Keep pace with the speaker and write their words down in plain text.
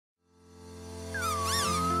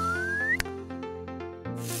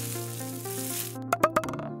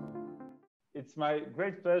It's my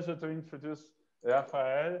great pleasure to introduce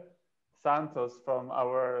Rafael Santos from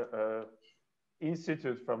our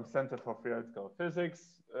institute from Center for Theoretical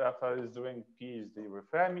Physics. Rafael is doing PhD with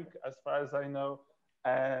Remic, as far as I know,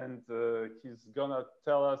 and he's gonna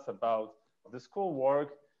tell us about the school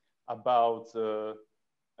work about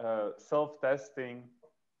self-testing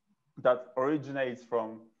that originates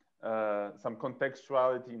from some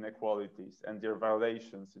contextuality inequalities and their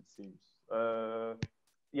violations, it seems.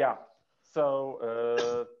 Yeah,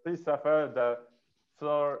 so please, Rafael,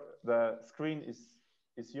 the screen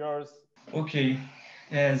is yours. Okay,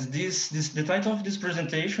 as the title of this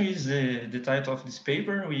presentation is the title of this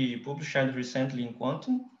paper we published recently in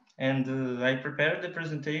Quantum, and I prepared the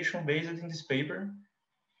presentation based on this paper.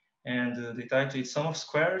 And the title is Sum of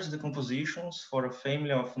Squares Decompositions for a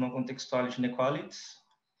Family of Non-Contextuality Inequalities.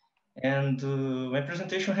 And my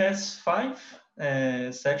presentation has 5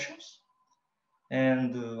 sections.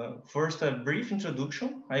 And first, a brief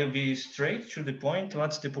introduction. I will be straight to the point.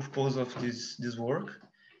 What's the purpose of this work?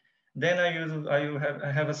 Then I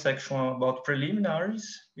have a section about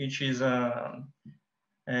preliminaries, which is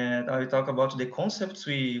and I will talk about the concepts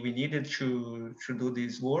we needed to do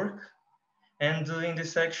this work. And in the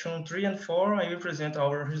section 3 and 4, I will present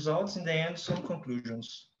our results. In the end, some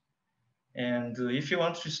conclusions. And if you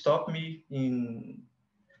want to stop me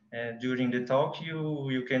during the talk,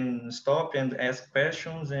 you can stop and ask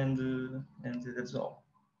questions, and that's all.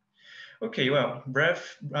 Okay, well,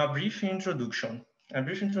 a brief introduction. A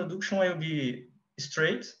brief introduction, I will be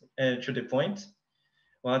straight to the point.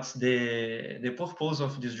 What's the purpose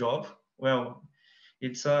of this job? Well,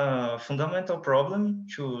 it's a fundamental problem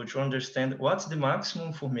to understand what's the maximum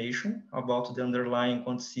information about the underlying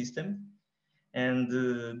quantum system. And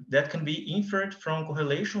that can be inferred from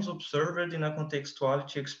correlations observed in a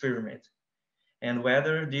contextuality experiment, and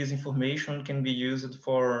whether this information can be used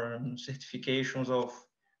for certifications of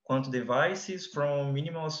quantum devices from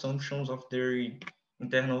minimal assumptions of their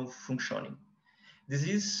internal functioning. This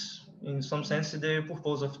is, in some sense, the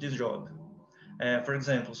purpose of this job. For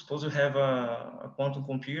example, suppose we have a quantum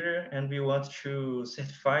computer and we want to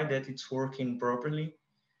certify that it's working properly.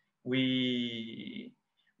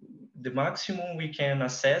 The maximum we can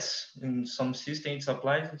assess in some systems,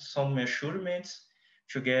 apply some measurements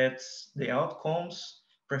to get the outcomes,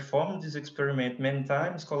 perform this experiment many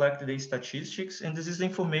times, collect the statistics, and this is the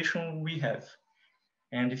information we have.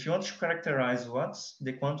 And if you want to characterize what's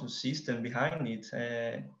the quantum system behind it,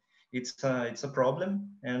 it's a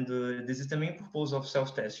problem, and this is the main purpose of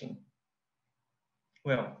self-testing.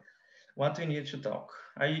 Well, what we need to talk.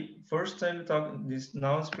 First I will talk this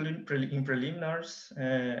now in preliminaries.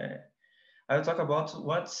 I will talk about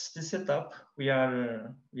what's the setup we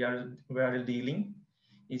are dealing.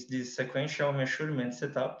 Is this sequential measurement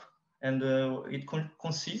setup, and it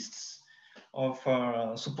consists of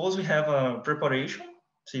suppose we have a preparation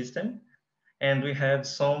system, and we have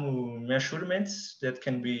some measurements that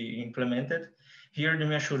can be implemented. Here the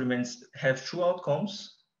measurements have 2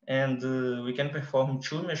 outcomes, and we can perform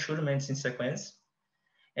 2 measurements in sequence,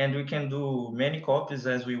 and we can do many copies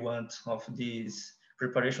as we want of these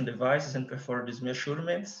preparation devices and perform these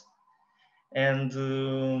measurements. And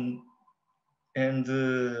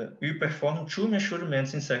we perform 2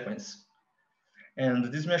 measurements in sequence.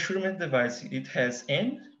 And this measurement device, it has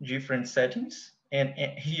n different settings, and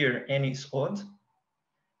here n is odd.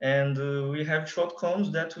 And we have 2 outcomes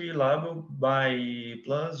that we label by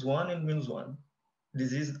 +1 and -1.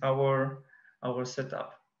 This is our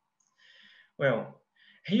setup. Well,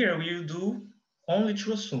 here we do only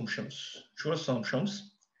 2 assumptions.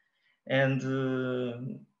 And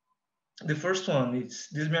the first one is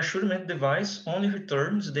this measurement device only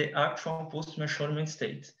returns the actual post-measurement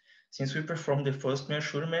state. Since we perform the first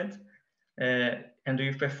measurement and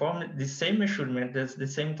we perform the same measurement at the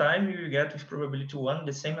same time, we will get with probability 1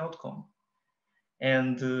 the same outcome.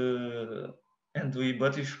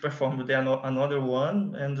 But if you perform another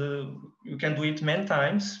one, and you can do it many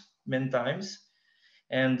times,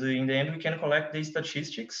 and in the end we can collect the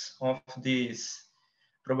statistics of these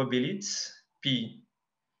probabilities P.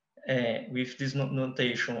 With this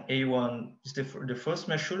notation, A1 is the first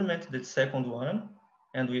measurement, the second one,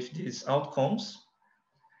 and with these outcomes,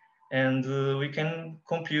 and we can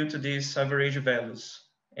compute these average values.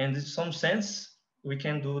 And in some sense, we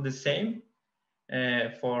can do the same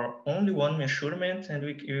for only 1 measurement, and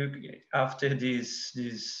after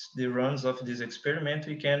the runs of this experiment,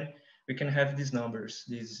 we can have these numbers,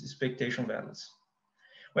 these expectation values.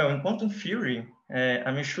 Well, in quantum theory,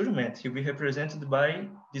 a measurement will be represented by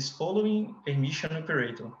this following emission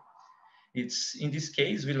operator. It's, in this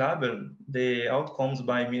case, we label the outcomes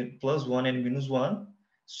by +1 and -1.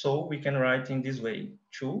 So we can write in this way.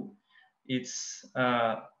 2, it's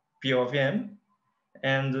P of M,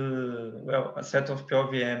 and well, a set of P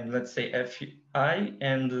of M, let's say Fi,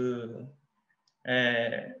 and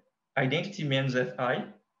identity minus Fi,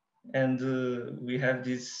 and we have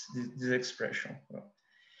this expression.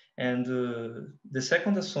 And the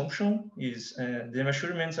second assumption is the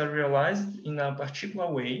measurements are realized in a particular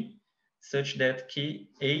way such that Ka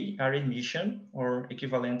are emission, or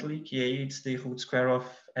equivalently, Ka is the root square of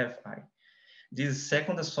Fi. This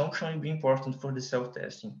second assumption will be important for the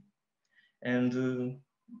self-testing. And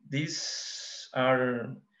these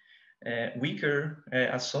are weaker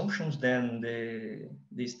assumptions than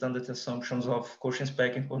the standard assumptions of quotient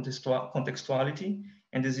spec and contextuality.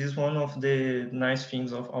 And this is one of the nice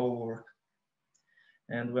things of our work.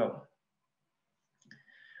 And well,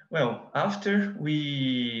 after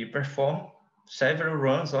we perform several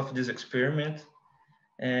runs of this experiment,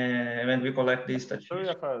 and when we collect these statistics. Sorry,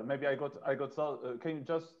 Rafael, maybe I got can you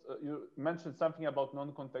just, you mentioned something about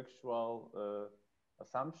non-contextual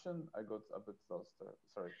assumption. I got a bit lost there.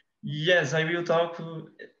 Sorry. Yes, I will talk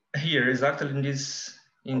here exactly in this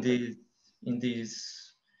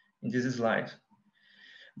slide.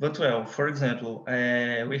 But well, for example,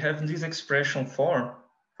 we have this expression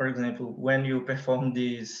for example, when you perform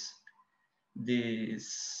this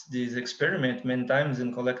experiment many times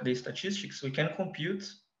and collect the statistics, we can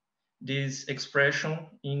compute this expression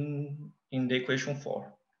in the equation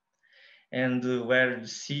 4. And where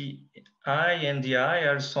Ci and Di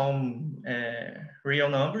are some real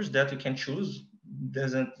numbers that you can choose.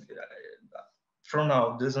 From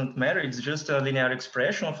now, doesn't matter. It's just a linear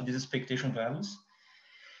expression of these expectation values.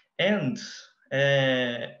 And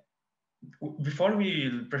before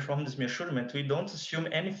we perform this measurement, we don't assume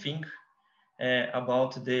anything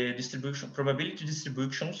about the probability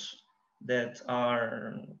distributions that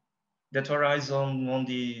arise on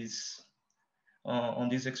this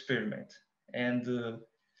experiment. And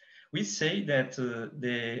we say that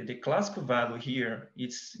the classical value here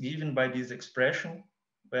is given by this expression,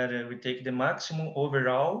 where we take the maximum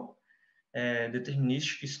overall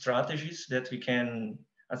deterministic strategies that we can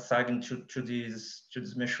assign to these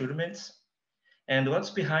measurements. And what's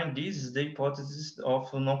behind this is the hypothesis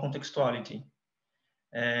of non-contextuality.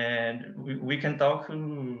 And we can talk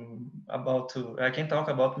about, I can talk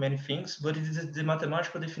about many things, but it is the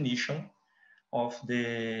mathematical definition of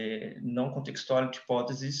the non-contextuality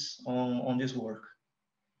hypothesis on this work.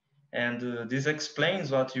 And this explains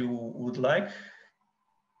what you would like,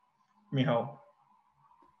 Michal.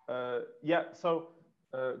 Yeah, so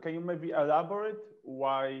can you maybe elaborate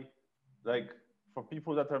why, like, for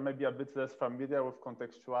people that are maybe a bit less familiar with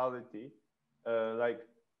contextuality, like,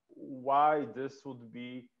 why this would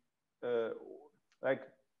be, like,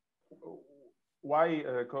 why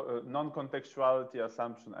non-contextuality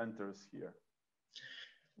assumption enters here?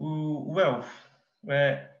 Well,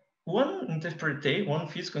 one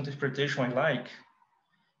physical interpretation I like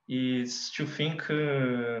is to think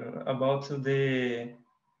about the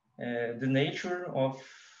nature of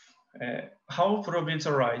how probabilities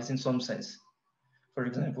arise in some sense. For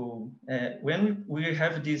example, when we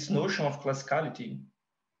have this notion of classicality,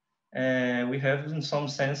 we have in some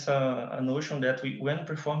sense a notion that when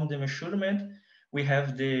performing the measurement, we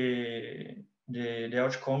have the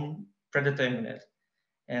outcome predetermined.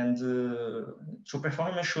 And to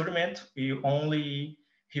perform a measurement, we only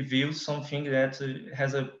reveal something that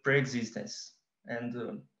has a pre-existence. And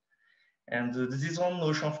this is one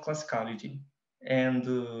notion of classicality. And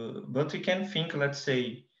but we can think, let's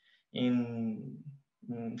say, in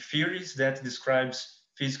theories that describes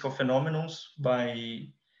physical phenomena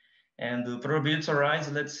and the probabilities arise,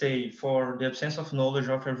 let's say, for the absence of knowledge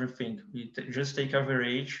of everything. We just take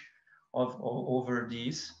average over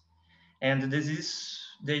this. And this is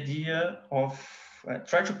the idea of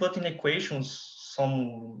try to put in equations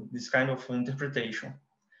this kind of interpretation.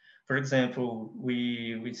 For example,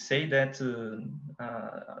 we say that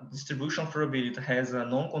distribution probability has a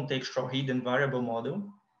non-contextual hidden variable model.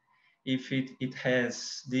 If it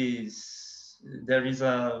has this, there is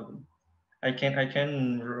a, I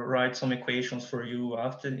can write some equations for you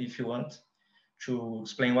after if you want to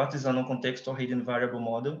explain what is a non-contextual hidden variable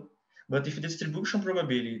model. But if distribution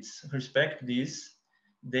probabilities respect this,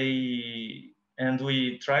 and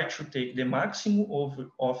we try to take the maximum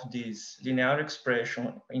of this linear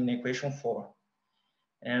expression in equation 4.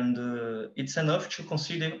 And it's enough to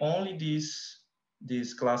consider only these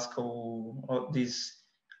classical, or these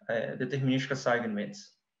deterministic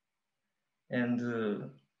assignments.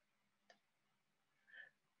 And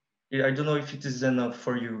I don't know if it is enough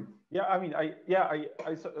for you. Yeah, I mean,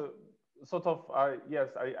 sort of, yes,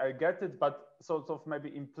 I get it, but sort of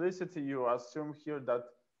maybe implicitly you assume here that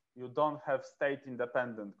you don't have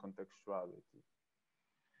state-independent contextuality.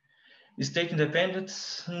 State independent?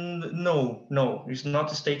 No, it's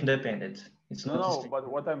not state independent. It's not No,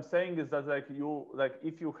 but what I'm saying is that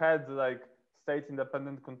if you had like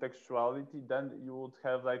state-independent contextuality, then you would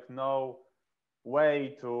have like no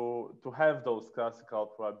way to have those classical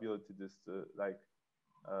probability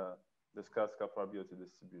this classical probability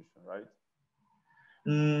distribution, right?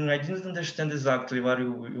 I didn't understand exactly what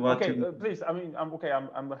Okay, you. please. I mean,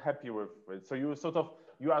 I'm happy with it. So you sort of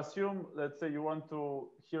you assume, let's say you want to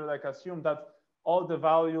here like assume that all the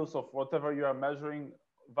values of whatever you are measuring,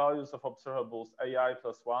 values of observables AI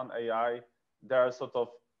plus 1 AI, they are sort of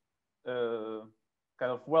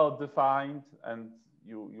kind of well defined, and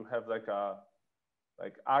you have like a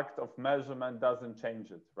act of measurement doesn't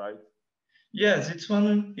change it, right? Yes, it's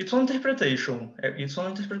one interpretation. It's one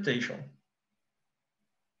interpretation.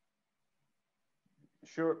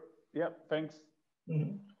 Sure. Yeah. Thanks.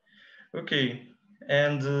 Mm-hmm. Okay.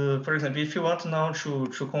 And for example, if you want now to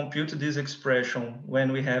compute this expression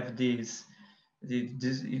when we have this,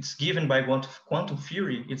 it's given by quantum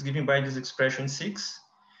theory. It's given by this expression 6,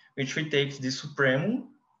 which we take the supremum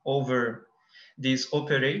over this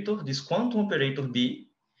operator, this quantum operator B.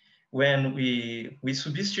 When we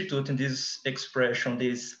substitute in this expression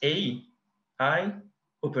this A, I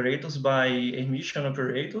operators by Hermitian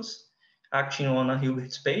operators acting on a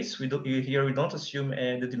Hilbert space. Here we don't assume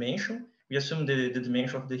the dimension. We assume the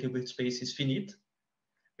dimension of the Hilbert space is finite.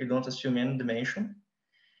 We don't assume any dimension.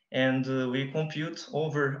 And we compute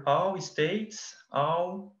over all states,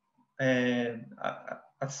 all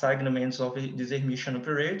assignments of these Hermitian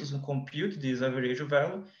operators, and compute this average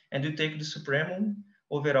value, and we take the supremum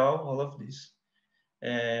overall, all of this.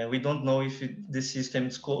 We don't know if the system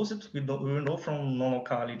is closed. We will know from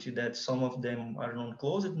non-locality that some of them are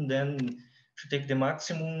non-closed, and then to take the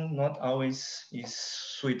maximum not always is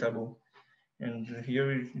suitable. And here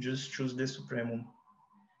we just choose the supremum.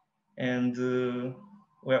 And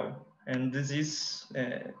well, and this is,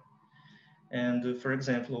 for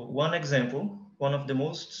example, one of the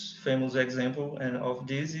most famous example of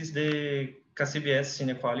this is the Cassibiès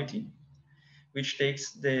inequality, which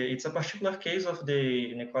takes it's a particular case of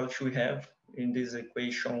the inequality we have in this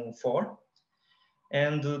equation 4.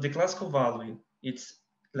 And the classical value, it's,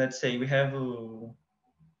 let's say we have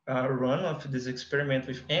a run of this experiment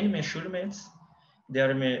with n measurements. There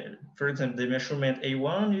are, for example, the measurement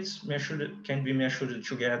A1 can be measured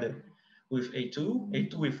together with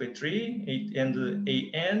A2 with A3, and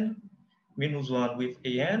AN minus 1 with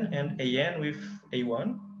AN, and AN with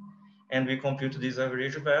A1. And we compute these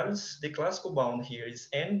average values. The classical bound here is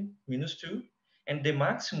n minus 2, and the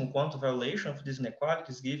maximum quantum violation of this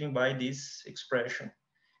inequality is given by this expression.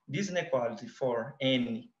 This inequality for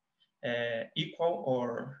n equal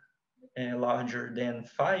or larger than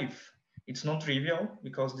 5, it's non-trivial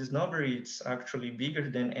because this number is actually bigger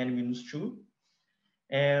than n minus 2.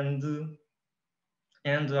 And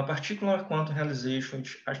a particular quantum realization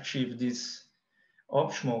which achieves this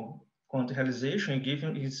optimal quantum realization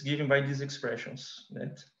is given by these expressions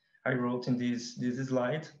that I wrote in this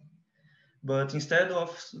slide. But instead of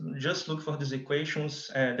just look for these equations,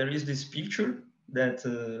 there is this picture that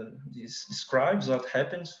this describes what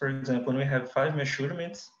happens. For example, when we have 5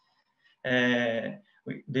 measurements,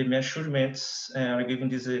 the measurements are given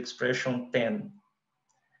this expression 10.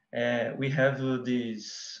 We have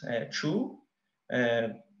these 2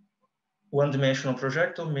 one-dimensional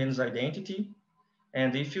projector means identity.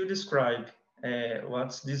 And if you describe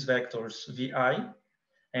what's these vectors VI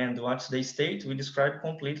and what's the state, we describe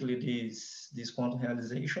completely this quantum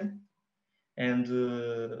realization. And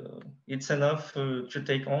it's enough to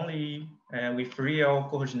take only with real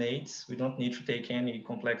coordinates. We don't need to take any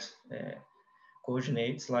complex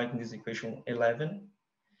coordinates like in this equation 11.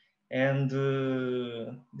 And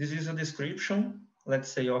this is a description, let's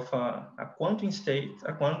say, of a quantum state,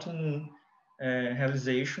 a quantum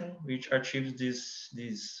realization which achieves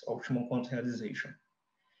this optimal quantum realization.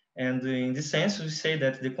 And in this sense, we say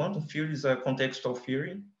that the quantum theory is a contextual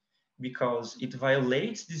theory because it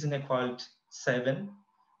violates this inequality 7.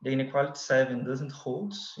 The inequality 7 doesn't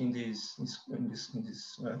hold in this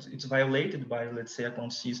it's violated by, let's say, a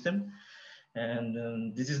quantum system.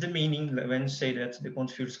 And this is the meaning when you say that the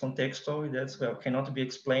quantum theory is contextual, that's, well, cannot be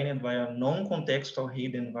explained by a non-contextual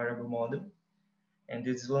hidden variable model. And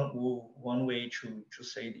this is one way to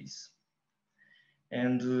say this.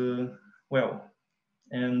 And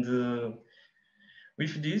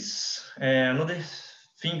with this, another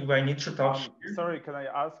thing I need to talk here. Sorry, can I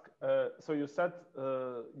ask? So you said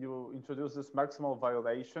you introduced this maximal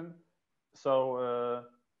violation. So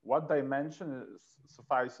what dimension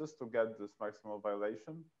suffices to get this maximal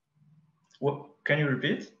violation? What, can you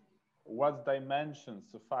repeat? What dimension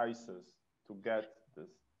suffices to get this?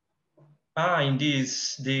 In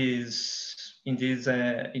this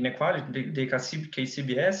inequality, the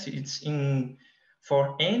KCBS, it's in,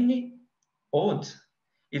 for any odd,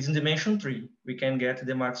 it's in dimension 3. We can get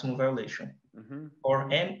the maximum violation.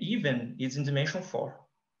 Or n even, it's in dimension 4.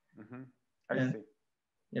 I see.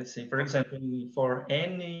 Let's say, for example, for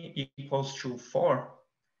n equals to 4,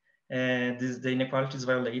 the inequality is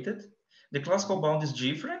violated. The classical bound is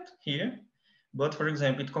different here, but for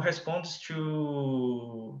example, it corresponds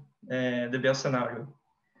to the Bell scenario.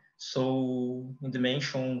 So in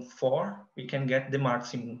dimension 4, we can get the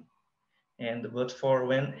maximum. But for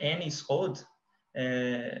when n is odd,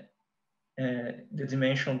 the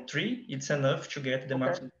dimension 3, it's enough to get the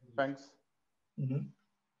maximum. Thanks.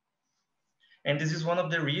 And this is one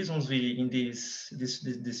of the reasons we, in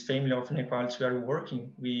this family of inequalities we are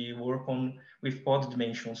working, we work on with odd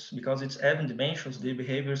dimensions, because it's even dimensions, the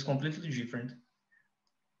behavior is completely different.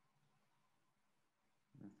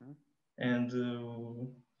 And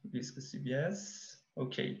this CBS,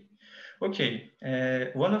 okay.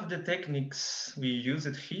 One of the techniques we use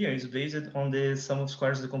it here is based on the sum of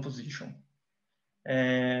squares decomposition.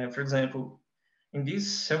 For example, in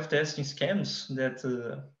these self-testing schemes that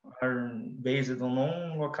are based on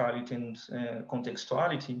non-locality and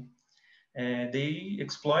contextuality, they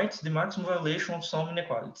exploit the maximum violation of some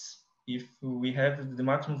inequalities. If we have the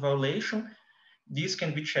maximum violation, this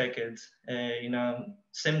can be checked in a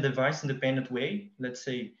same-device independent way, let's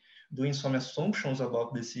say, doing some assumptions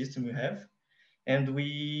about the system we have, and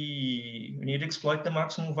we need to exploit the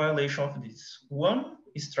maximum violation of this. One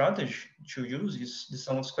strategy to use is the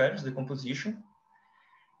sum of squares decomposition.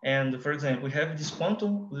 And for example, we have this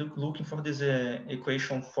quantum, looking for this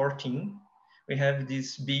equation 14, we have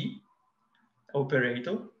this B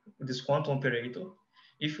operator, this quantum operator.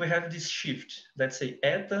 If we have this shift, let's say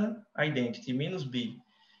eta identity minus B,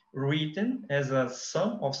 written as a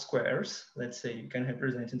sum of squares, let's say you can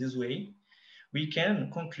represent in this way, we can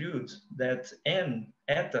conclude that n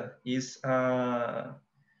eta is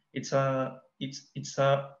it's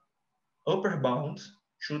a upper bound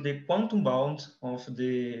to the quantum bound of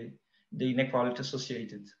the inequality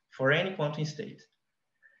associated for any quantum state.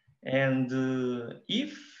 And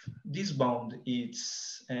if this bound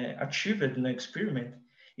is achieved in an experiment,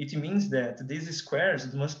 it means that these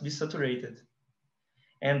squares must be saturated.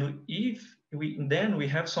 And if then we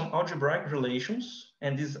have some algebraic relations,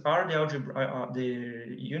 and these are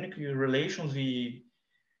the unique relations we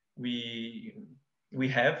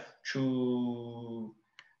have to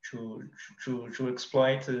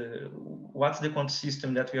exploit what's the quantum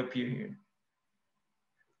system that we appear here.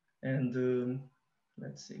 And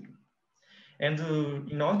let's see. And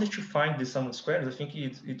in order to find the sum of squares, I think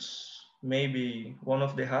it's maybe one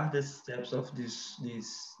of the hardest steps of this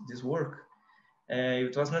work.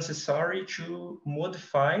 It was necessary to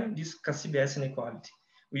modify this KCBS inequality.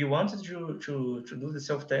 We wanted to do the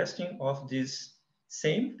self-testing of this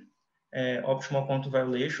same optimal quantum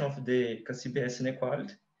violation of the KCBS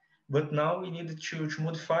inequality, but now we needed to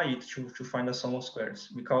modify it to find a sum of squares,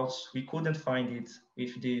 because we couldn't find it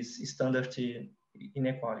with this standard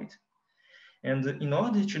inequality. And in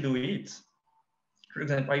order to do it, for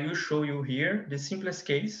example, I will show you here the simplest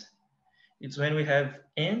case. It's when we have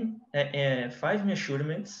n 5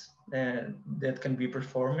 measurements that can be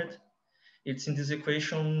performed. It's in this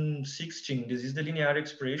equation 16. This is the linear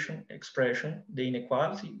expression, the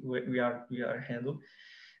inequality we are handled.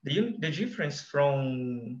 The difference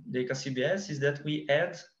from the KCBS is that we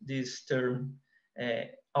add this term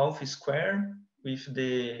alpha square with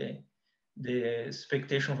the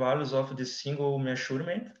expectation values of the single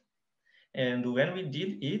measurement. And when we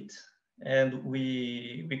did it, and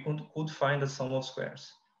we could find a sum of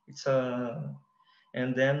squares.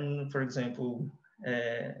 And then, for example,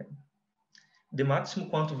 the maximum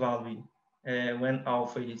quantum value when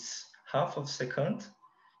alpha is half of a second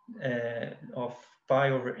of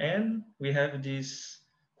pi over n, we have this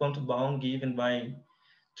quantum bound given by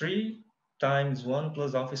 3 times 1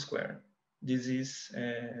 plus alpha squared. This is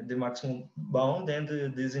the maximum bound, and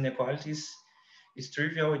this inequality is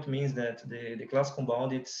trivial. It means that the classical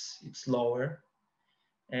bound it's lower,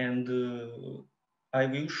 and I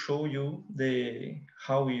will show you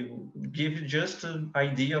how we give just an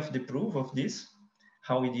idea of the proof of this,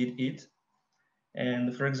 how we did it.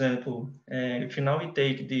 And for example, if now we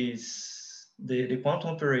take this the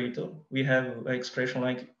quantum operator, we have an expression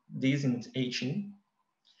like this in 18,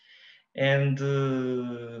 and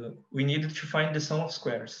we needed to find the sum of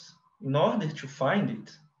squares. In order to find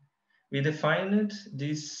it, we defined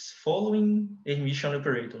these following Hermitian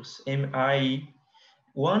operators, MI1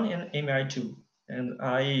 and MI2. And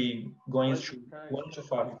I going to 1 to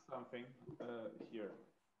 5. Something here.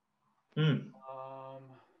 Mm.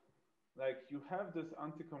 Like you have this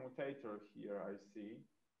anti-commutator here, I see.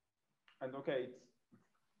 And okay,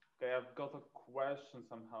 I've got a question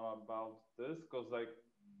somehow about this, because like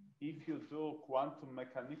if you do quantum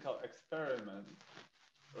mechanical experiment,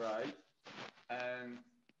 right, and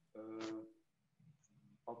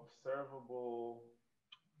observable,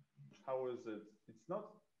 how is it? It's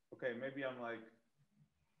not, okay, maybe I'm like,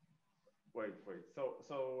 wait. So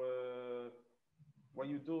when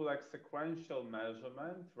you do like sequential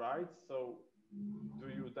measurement, right? So do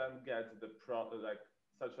you then get the like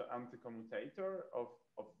such an anti-commutator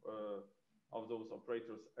of those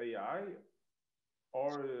operators AI,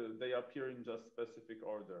 or they appear in just specific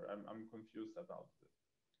order? I'm confused about this.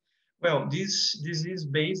 Well, this is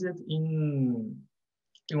based in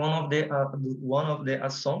one of the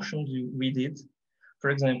assumptions we did. For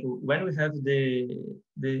example, when we have the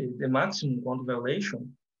maximum quantum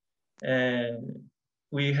violation,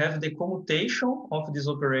 we have the commutation of these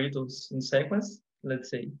operators in sequence, let's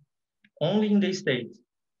say, only in the state.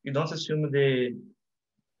 You don't assume the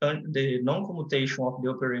non-commutation of the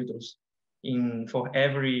operators for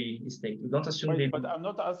every state. You don't assume but I'm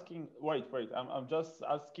not asking, wait, I'm just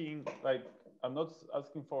asking, like, I'm not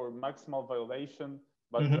asking for maximal violation,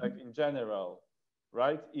 but like in general,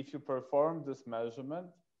 right? If you perform this measurement,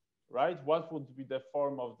 right, what would be the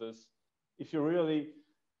form of this? If you really,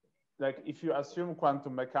 like, if you assume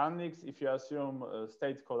quantum mechanics, if you assume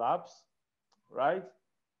state collapse, right?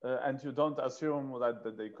 And you don't assume that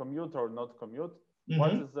they commute or not commute,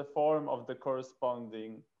 what is the form of the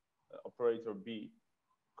corresponding operator B?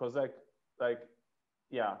 Because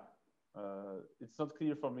yeah, it's not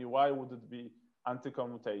clear for me. Why would it be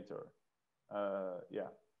anti-commutator? Yeah.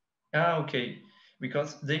 Ah, okay.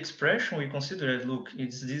 Because the expression we considered, look,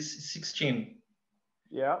 it's this 16.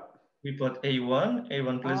 Yeah. We put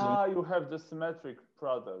A1 plus 1. Ah, you have the symmetric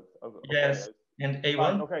product. Okay, yes, and A1.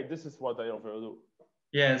 Fine. Okay, this is what I overlooked.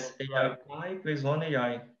 Yes, AI plus 1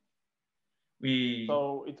 AI.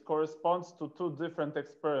 So it corresponds to two different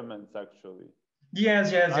experiments, actually.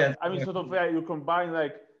 Yes. I mean, sort of, yeah, you combine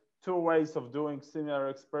like two ways of doing similar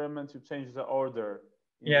experiments. You change the order.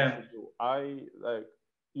 Yeah.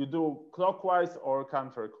 You do clockwise or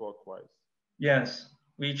counterclockwise. Yes,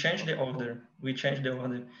 we change the order.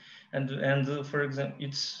 And for example,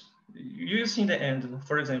 it's using the end.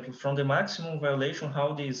 For example, from the maximum violation,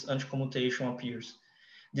 how this anti-commutation appears.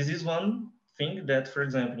 This is one thing that, for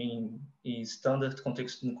example, in standard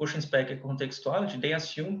context, in Cauchy-Specker contextuality, they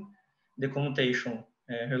assume the commutation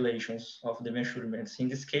relations of the measurements. In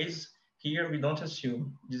this case, here we don't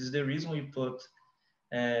assume. This is the reason we put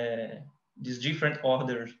this different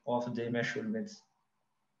order of the measurements.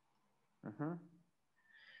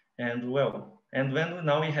 And well, and when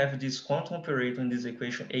now we have this quantum operator in this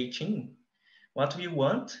equation 18, what we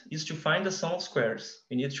want is to find the sum of squares.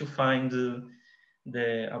 We need to find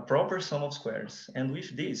a proper sum of squares. And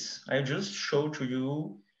with this, I just show to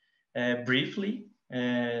you briefly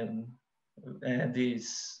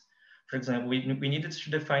this. For example, we needed to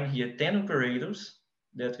define here 10 operators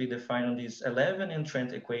that we define on these 11 and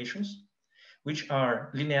 20 equations, which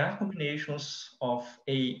are linear combinations of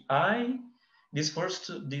AI. Let's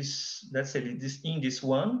say in this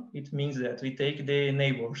one, it means that we take the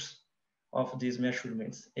neighbors of these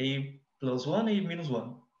measurements, A plus 1, A minus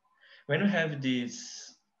 1. When we have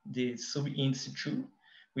this sub-index 2,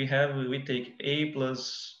 we take A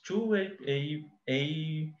plus 2,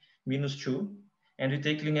 A minus 2, and we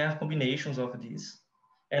take linear combinations of these.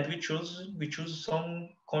 And we choose some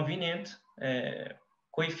convenient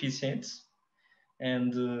coefficients,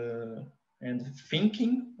 and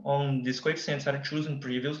thinking on these coefficients are chosen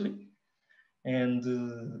previously, and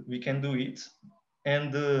we can do it.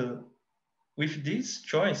 And with this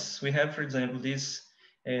choice, we have, for example, this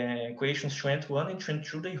equations 21 and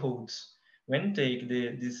 22, they holds. When you take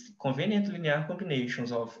these convenient linear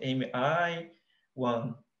combinations of MI1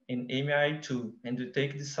 and MI2, and you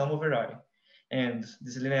take the sum over I, and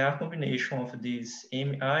this linear combination of this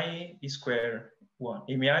MI square 1,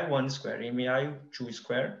 MI1 square, MI2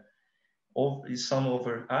 square, is sum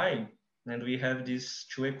over I, and we have these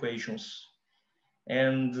two equations.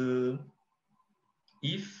 And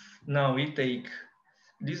if now we take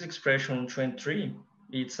this expression 23,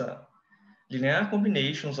 it's a linear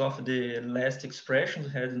combinations of the last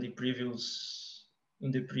expressions had in the previous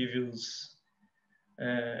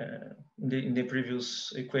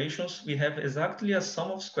equations. We have exactly a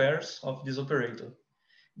sum of squares of this operator.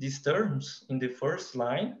 These terms in the first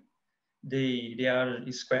line, they are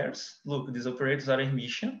squares. Look, these operators are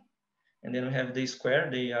Hermitian. And then we have the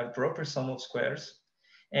square, they are proper sum of squares.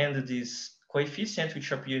 And this coefficient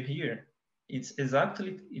which appear here, it's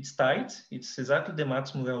tight, it's exactly the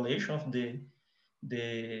maximum violation of the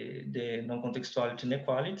non-contextuality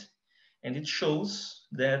inequality. And it shows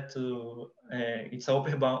that it's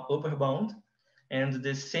upper bound, and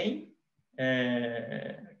the same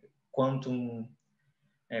quantum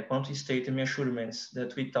state measurements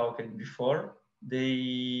that we talked before,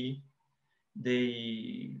 they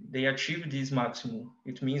achieve this maximum.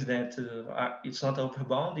 It means that it's not upper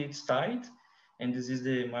bound, it's tight, and this is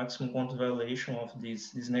the maximum quantum violation of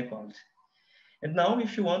this inequality. And now,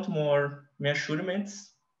 if you want more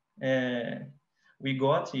measurements, we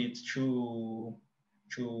got it to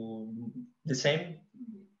the same,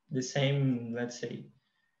 let's say,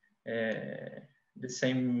 the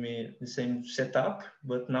same setup,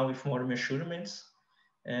 but now with more measurements.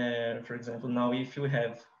 For example, now if you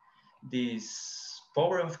have this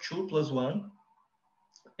power of 2 plus 1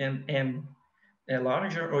 and m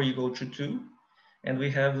larger or equal to 2, and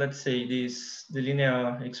we have, let's say, the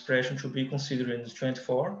linear expression to be considered as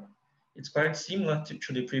 24. It's quite similar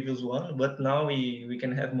to the previous one, but now we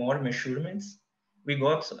can have more measurements. We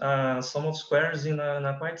got sum of squares in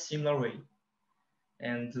a quite similar way.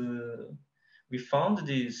 And we found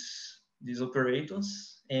these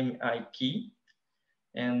operators, mi key,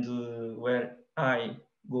 and where I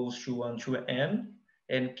goes to 1 to n,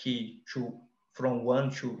 and key from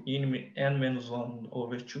 1 to n minus 1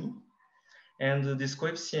 over 2. And these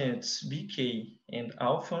coefficients bk and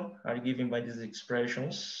alpha are given by these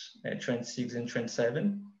expressions at 26 and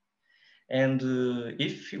 27. And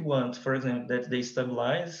if you want, for example, that they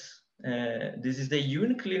stabilize, this is the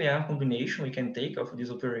unique linear combination we can take of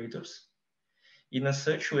these operators in a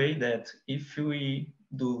such way that if we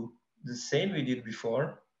do the same we did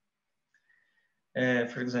before,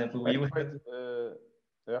 for example, we would have...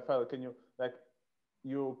 Rafael, can you, like,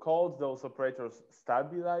 you called those operators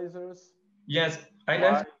stabilizers? Yes, I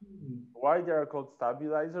left. Why they are called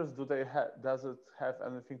stabilizers? Does it have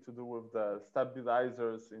anything to do with the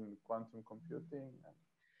stabilizers in quantum computing?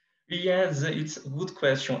 Yes, it's a good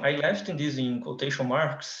question. I left this in quotation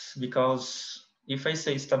marks because if I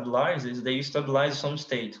say stabilizers, they stabilize some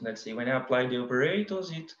state. Let's say when I apply the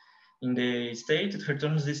operators, in the state, it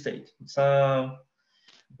returns the state.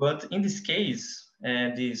 But in this case,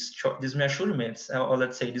 these measurements, or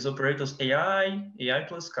let's say these operators AI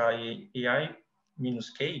plus K, AI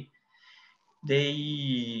minus K,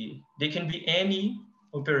 they can be any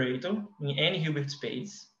operator in any Hilbert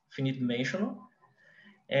space, finite dimensional,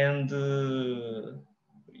 and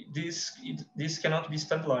this cannot be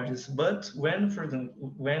stabilized. But when, for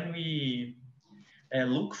example, when we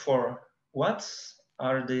look for what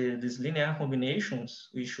are these linear combinations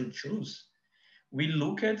we should choose, we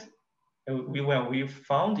look at we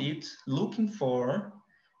found it looking for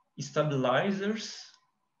stabilizers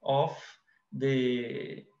of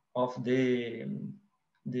the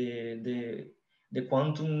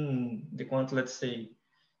quantum, let's say,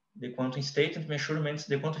 the quantum state and measurements,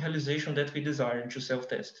 the quantum realization that we desire to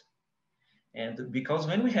self-test. And because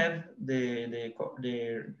when we have the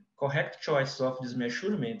correct choices of these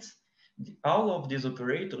measurements, all of these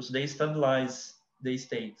operators, they stabilize the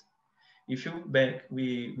state. If you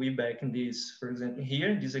we back in this, for example,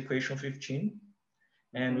 here, this equation 15,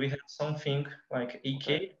 and we have something like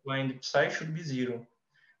AK, when psi should be 0.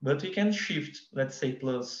 But we can shift, let's say,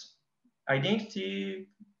 plus identity,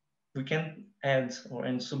 we can add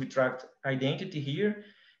and subtract identity here,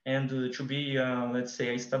 and to be, let's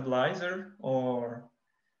say, a stabilizer or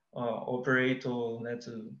operator that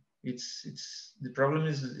it's the problem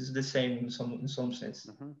is the same in some sense.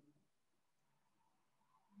 Mm-hmm.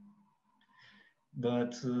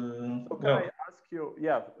 But so can I ask you?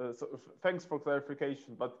 Yeah. So thanks for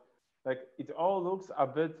clarification. But like, it all looks a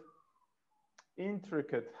bit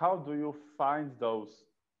intricate. How do you find those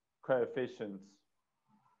coefficients,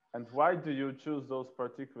 and why do you choose those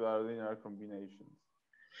particular linear combinations?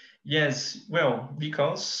 Yes, well,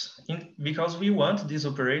 because we want these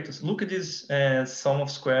operators. Look at this sum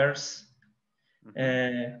of squares.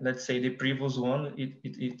 Mm-hmm. Let's say the previous one,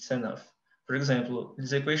 it's enough. For example,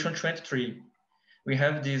 this equation 23. We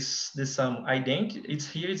have this sum identity.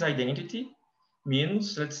 Here is identity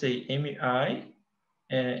minus, let's say, mi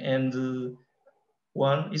and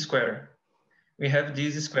 1 square. We have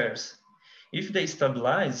these squares. If they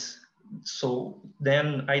stabilize, so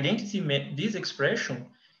then identity, this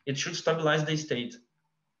expression, it should stabilize the state.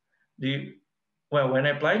 Well, when I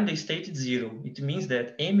apply the state, it's 0. It means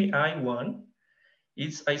that mi1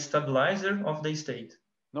 is a stabilizer of the state.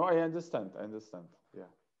 No, I understand. Yeah.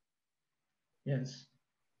 Yes.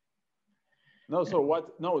 No, so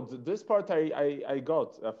what? No, this part I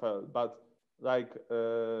got, Rafael, but like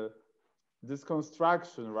this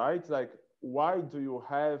construction, right? Like, why do you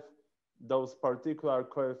have those particular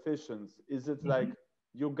coefficients? Is it like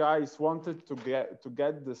you guys wanted to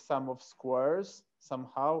get the sum of squares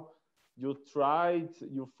somehow? You tried,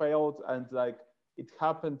 you failed, and like it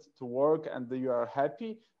happened to work, and you are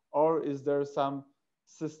happy, or is there some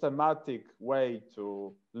systematic way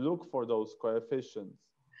to look for those coefficients?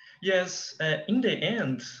 Yes, in the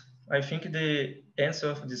end, I think the answer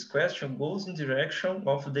of this question goes in direction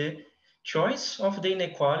of the choice of the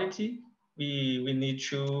inequality we need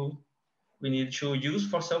to use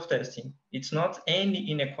for self-testing. It's not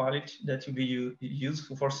any inequality that will be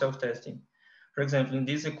useful for self-testing. For example, in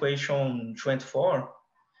this equation 24,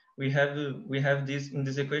 we have this in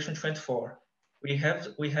this equation 24. We have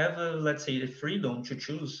let's say the freedom to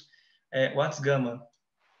choose what's gamma.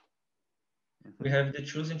 We have the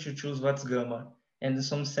choosing to choose what's gamma. And in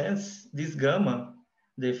some sense, this gamma,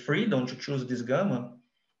 the freedom to choose this gamma,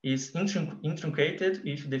 is intruncated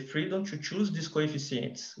with the freedom to choose these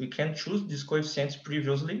coefficients. We can choose these coefficients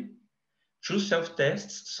previously, choose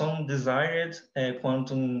self-tests, some desired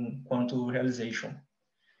quantum realization.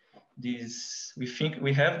 This, we think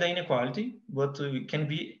we have the inequality, but it can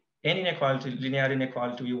be any inequality, linear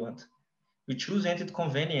inequality we want. We choose it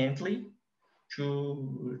conveniently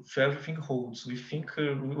to everything holds. We think,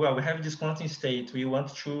 well, we have this quantum state. We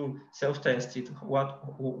want to self-test it,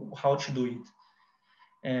 how to do it.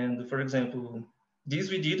 And for example, this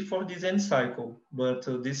we did for this end cycle, but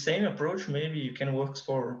this same approach maybe you can work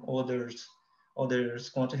for others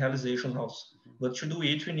quantum realizations also. But to do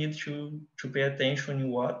it, we need to pay attention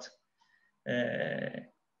in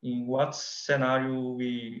what scenario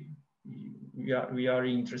we are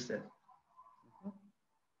interested.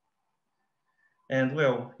 And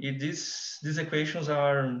well, these equations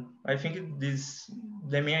are, I think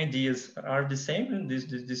the main ideas are the same in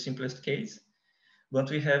this simplest case, but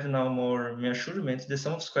we have now more measurements. The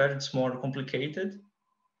sum of squares is more complicated,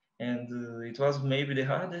 and it was maybe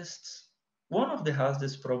one of the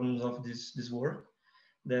hardest problems of this work,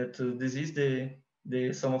 that this is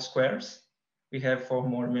the sum of squares we have for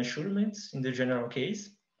more measurements in the general case.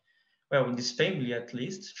 Well, in this family at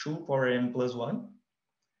least, 2 power m plus 1.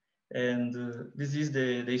 And this is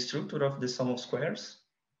the structure of the sum of squares.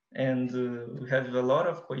 And we have a lot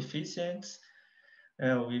of coefficients.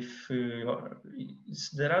 There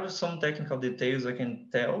are some technical details I can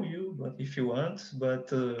tell you, but if you want. But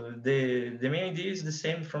the main idea is the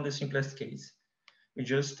same from the simplest case. We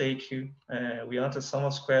just take, we want a sum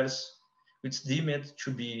of squares which deemed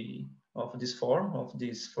to be of this form, of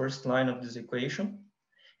this first line of this equation.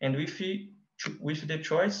 And with the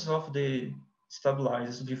choices of the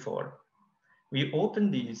stabilizers before. We open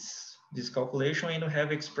this calculation and we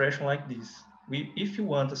have expression like this. If you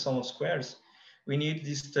want a sum of squares, we need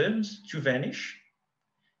these terms to vanish,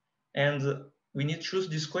 and we need to choose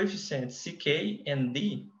these coefficients ck and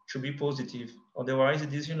d to be positive. Otherwise,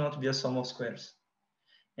 this will not be a sum of squares.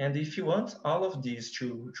 And if you want all of these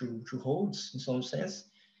to hold in some sense,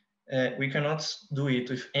 we cannot do it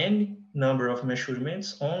with any number of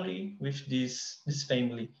measurements, only with this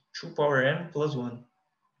family, 2 power m plus 1.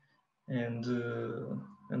 And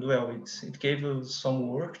well, it gave us some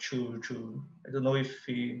work to I don't know if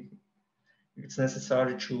it's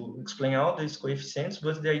necessary to explain all these coefficients,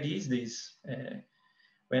 but the idea is this: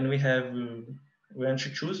 when we want to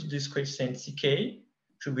choose this coefficient ck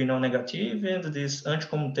to be non-negative, and these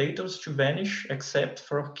anti-commutators to vanish except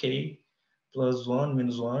for k plus 1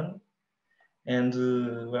 minus 1. And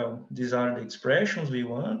well, these are the expressions we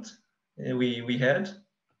want, we had.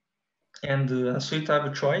 And a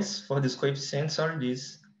suitable choice for these coefficients are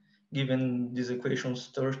these, given these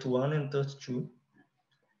equations 31 and 32.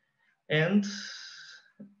 And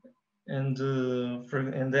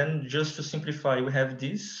then just to simplify, we have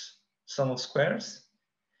this sum of squares,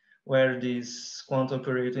 where this quantum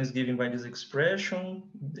operator is given by this expression.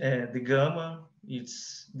 The gamma,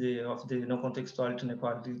 it's of the non-contextuality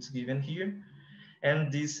inequality, it's given here.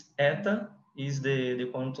 And this eta is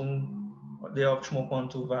the optimal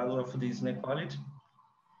quantum value of this inequality.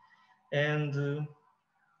 And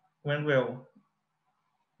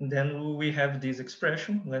then we have this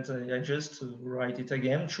expression. I just write it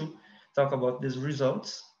again to talk about these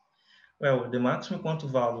results. Well, the maximum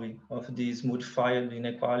quantum value of this modified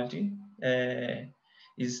inequality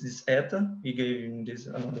is this eta. We gave in this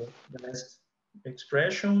the last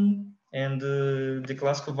expression, and the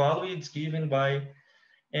classical value is given by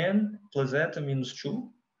n plus eta minus 2.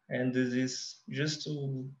 And this is just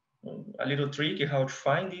a little tricky how to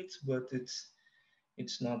find it, but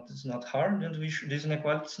it's not hard, and this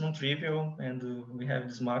inequality is non-trivial, and we have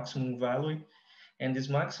this maximum value, and this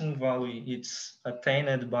maximum value it's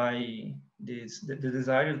attained by the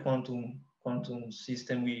desired quantum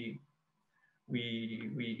system we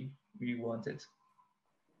wanted.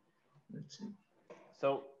 Let's see.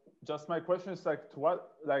 So just my question is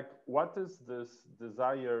like, what is this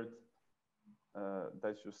desired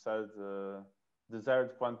that you said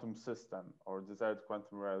desired quantum system or desired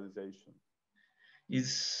quantum realization?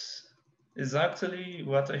 Is exactly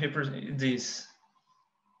what I represent this.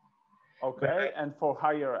 Okay, and for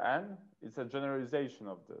higher n, it's a generalization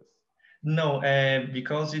of this. No,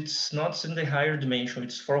 because it's not in the higher dimension.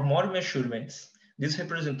 It's for more measurements. This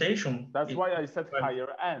representation. That's why I said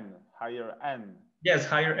higher n. Higher n. Yes,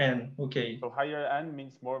 higher n. Okay. So higher n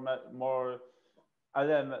means more,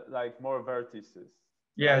 like more vertices.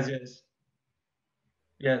 Yes, right?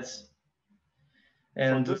 yes.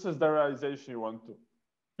 And so this is the realization you want to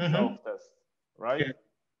self-test, right? Yeah.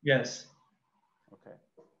 Yes. Okay.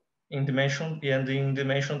 In dimension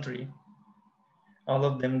 3. All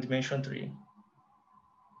of them in dimension 3.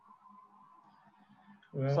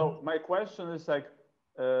 Well, so my question is like,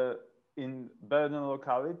 in Bernoulli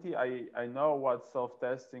locality, I know what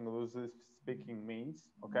self-testing loosely speaking means,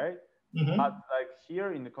 okay? But like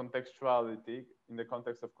here in the contextuality, in the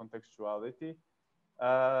context of contextuality,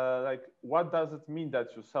 like what does it mean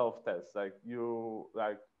that you self-test? Like you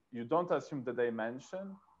don't assume the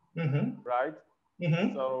dimension, right?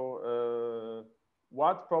 So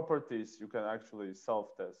what properties you can actually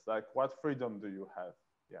self-test? Like what freedom do you have?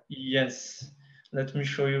 Yeah. Yes. Let me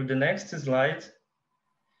show you the next slide.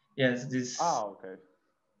 Yes, this. Okay.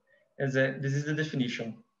 This is the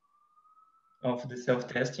definition of the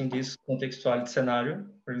self-test in this contextuality scenario.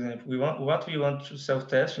 For example, what we want to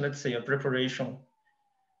self-test, let's say a preparation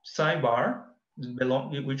psi bar,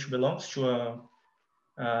 which belongs to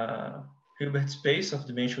a Hilbert space of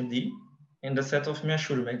dimension D, and a set of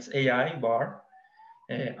measurements AI bar,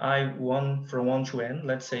 I1 from 1 to n,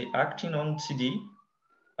 let's say acting on CD,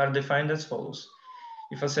 are defined as follows.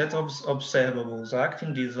 If a set of observables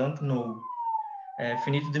acting this on no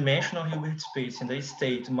finite dimensional Hilbert space and the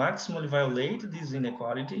state maximally violate this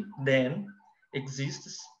inequality, then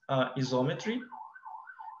exists isometry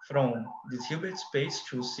from this Hilbert space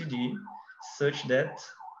to CD such that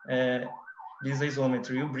this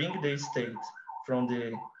isometry will bring the state from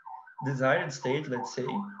the desired state, let's say,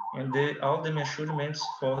 and all the measurements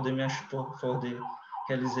for the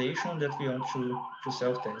realization that we want to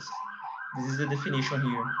self-test. This is the definition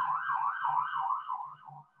here.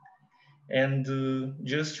 And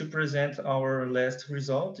just to present our last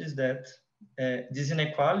result is that this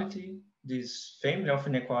inequality, this family of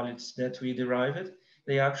inequalities that we derived,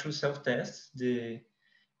 they actually self-test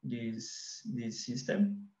this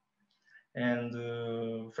system. And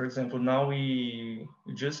for example, now we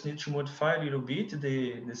just need to modify a little bit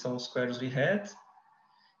the sum of squares we had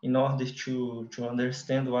in order to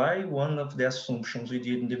understand why one of the assumptions we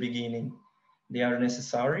did in the beginning, they are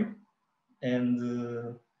necessary.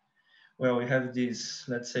 And well, we have this,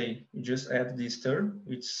 let's say, we just add this term,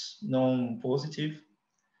 it's non-positive,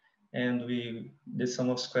 and the sum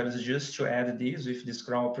of squares is just to add this with the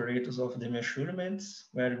Crown operators of the measurements,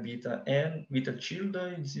 where beta n, beta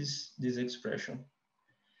tilde is this expression.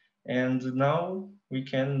 And now we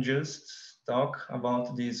can just talk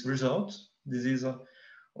about this result. This is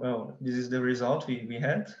the result we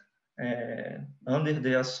had under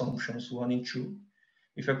the assumptions 1 and 2.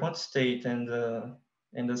 If a quantity state and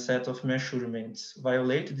a set of measurements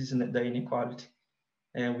violate the inequality,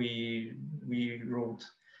 and we wrote,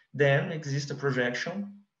 then exists a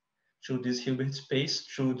projection to this Hilbert space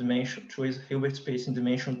to a Hilbert space in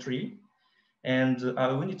dimension 3, and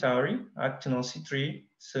a unitary acting on C3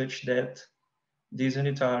 such that this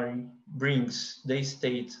unitary brings the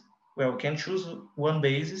state, well, we can choose one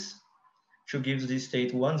basis to give the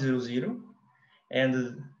state 1, 0, 0,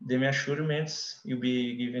 and the measurements will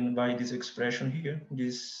be given by this expression here,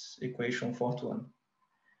 this equation 41.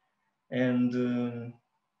 And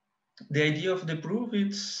the idea of the proof,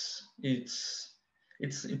 it's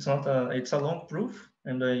a long proof,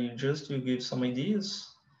 and I just will give some ideas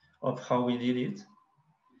of how we did it.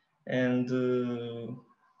 And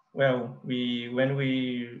well, we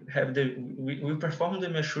perform the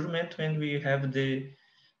measurement when we have the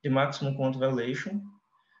maximum quantum violation.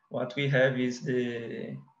 What we have is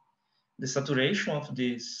the saturation of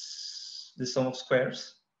the sum of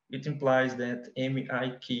squares. It implies that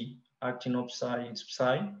MIK acting on psi is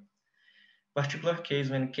psi. Particular case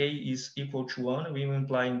when k is equal to 1, we will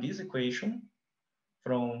imply in this equation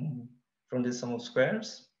from the sum of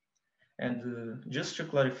squares. And just to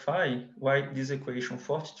clarify why this equation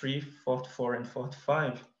 43, 44, and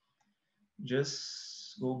 45,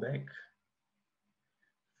 just go back.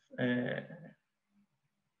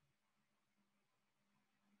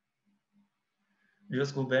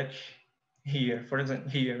 Just go back here. For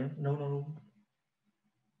example, here, no.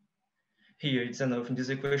 Here, it's enough. In this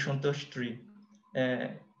equation 33,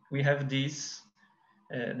 we have this,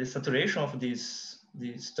 the saturation of these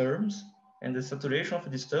terms, and the saturation of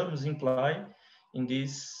these terms imply in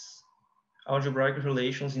these algebraic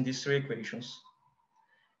relations in these three equations.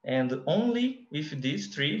 And only with these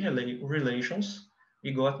three relations,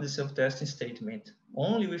 we got the self-testing statement.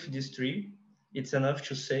 Only with these three, it's enough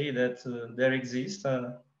to say that there exists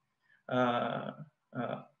an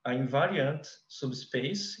invariant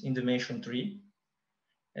subspace in dimension 3.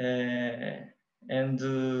 And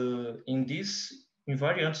in this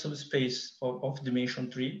invariant subspace of dimension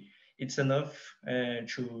 3, it's enough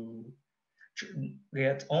to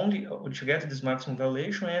get this maximum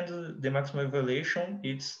evaluation, and the maximum evaluation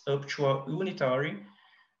it's up to a unitary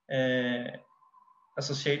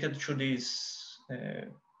associated to this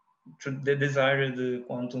to the desired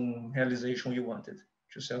quantum realization you wanted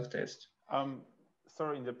to self-test.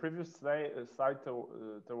 Sorry, in the previous slide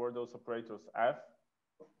there were those operators F.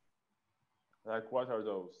 Like, what are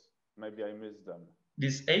those? Maybe I missed them.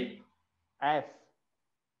 This A? F.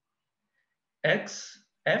 X,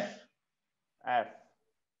 F? F.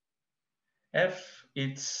 F,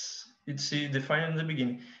 it's defined in the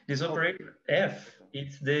beginning. This operator F,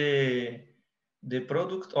 it's the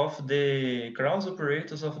product of the cross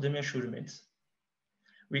operators of the measurements.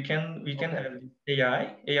 We can have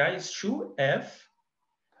AI. AI is 2F.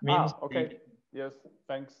 Means okay. Yes,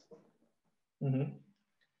 thanks. Mm-hmm.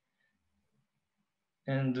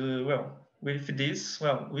 And with these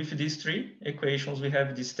three equations, we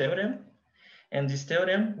have this theorem. And this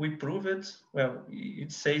theorem, we prove it. Well,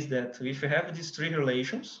 it says that if you have these three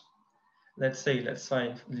relations, let's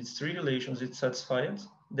find these three relations, it's satisfied,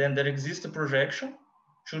 then there exists a projection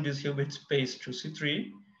through this Hilbert space to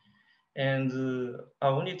C3, and a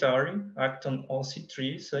unitary act on all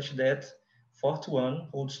C3 such that 41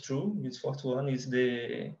 holds true. This 41 is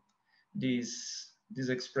this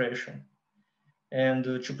expression. And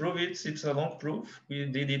to prove it, it's a long proof. We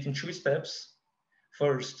did it in 2 steps.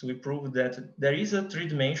 First, we proved that there is a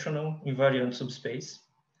 3-dimensional invariant subspace.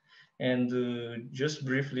 And just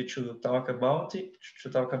briefly to talk about it,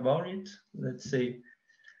 let's say,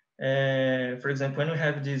 for example, when we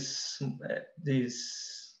have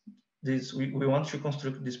we want to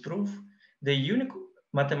construct this proof, the unique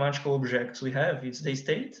mathematical objects we have is the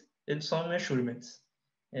state and some measurements,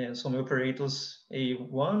 some operators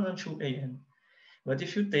A1 until AN. But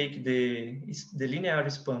if you take the linear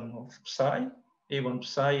span of psi, A1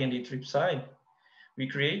 psi and A3 psi, we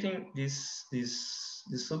creating this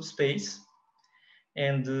subspace,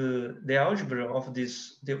 and the algebra of the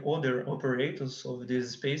other operators of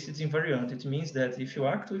this space is invariant. It means that if you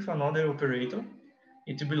act with another operator,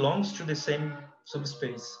 it belongs to the same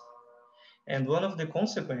subspace. And one of the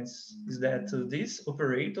consequences is that this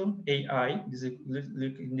operator AI,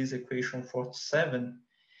 in this equation 47,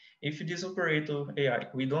 if this operator AI,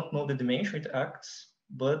 we don't know the dimension it acts,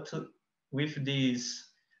 but with this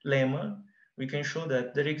lemma, we can show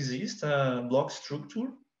that there exists a block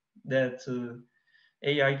structure that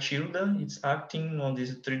AI tilde, it's acting on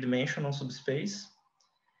this 3-dimensional subspace.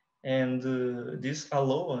 And this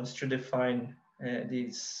allows us to define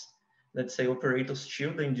this, let's say, operators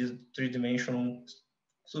tilde in this 3-dimensional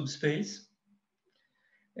subspace.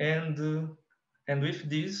 And with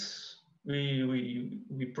this,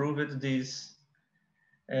 we proved this.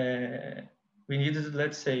 We needed,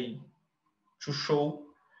 let's say, to show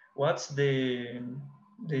what's the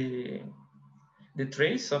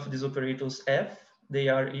trace of these operators F. They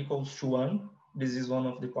are equals to 1. This is one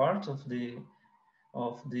of the parts of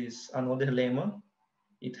this another lemma.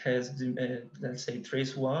 It has the let's say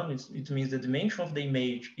trace 1. It means the dimension of the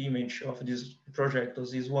image of these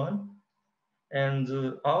projectors is 1. And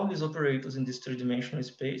all these operators in this 3-dimensional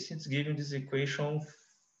space, it's given this equation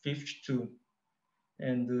 52.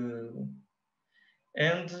 And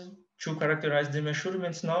to characterize the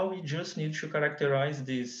measurements now, we just need to characterize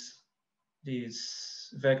these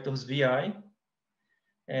vectors vi.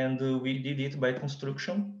 And we did it by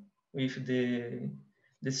construction with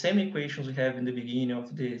the same equations we have in the beginning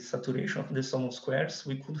of the saturation of the sum of squares.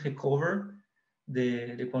 We could recover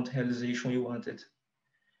the quantum realization we wanted.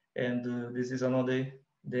 And this is another,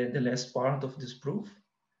 the last part of this proof.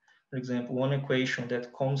 For example, one equation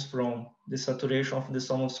that comes from the saturation of the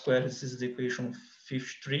sum of squares is the equation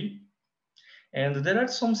 53. And there are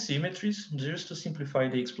some symmetries, just to simplify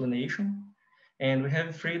the explanation. And we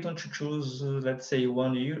have freedom to choose, let's say,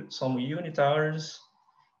 some unitars.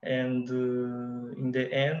 And in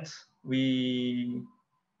the end, we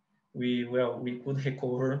could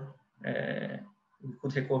recover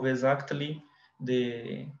exactly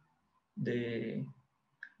the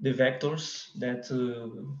vectors that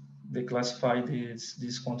they classify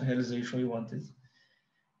this quantum realization we wanted,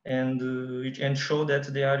 and show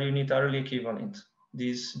that they are unitarily equivalent.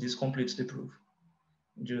 This completes the proof.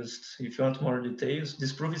 Just if you want more details,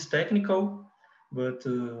 this proof is technical, but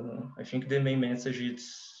I think the main message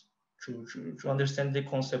is to understand the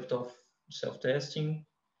concept of self-testing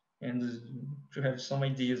and to have some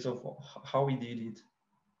ideas of how we did it.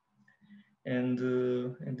 And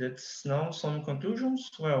that's now some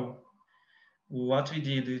conclusions. Well, what we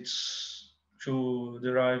did is to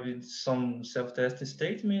derive some self-testing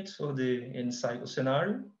statements for the n-cycle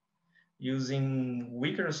scenario using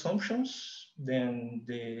weaker assumptions than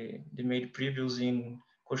they made previous in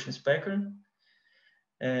Cauchy-Specker.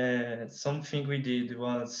 Something we did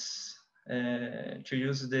was to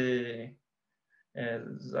use the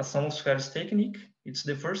sum of squares technique. It's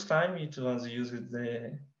the first time it was used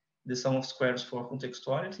the sum of squares for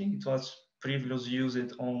contextuality. It was previously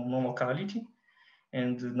used on non-locality,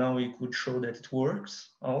 and now we could show that it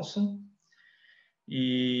works also.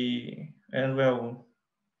 And well,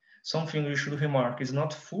 something we should remark is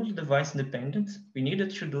not fully device independent. We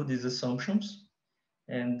needed to do these assumptions,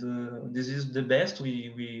 and this is the best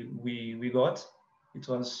we got. It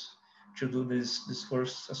was to do these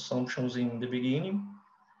first assumptions in the beginning.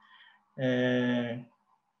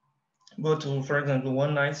 But for example,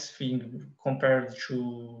 one nice thing compared to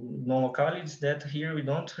non-locality is that here we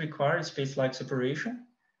don't require space-like separation.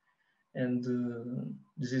 And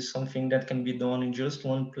this is something that can be done in just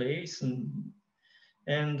one place.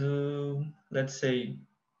 And let's say,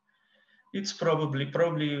 it's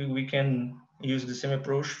probably we can use the same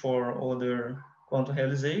approach for other quantum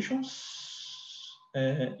realizations.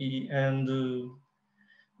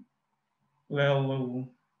 Well,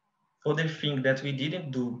 other thing that we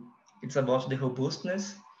didn't do, it's about the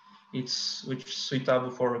robustness. Which is suitable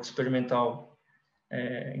for experimental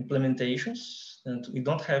implementations, and we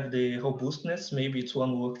don't have the robustness. Maybe it's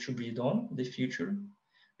one work to be done in the future.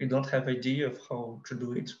 We don't have idea of how to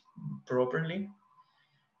do it properly.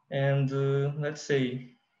 And let's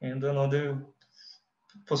say, and another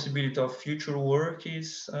possibility of future work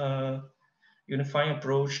is unifying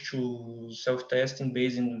approach to self-testing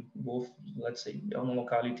based in both, let's say,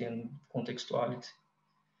 non-locality and contextuality.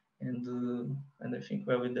 And I think,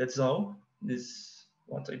 well, that's all. This is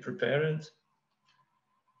what I prepared,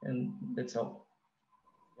 and that's all.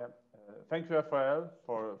 Yeah. Thank you, Rafael,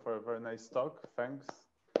 for a very nice talk. Thanks.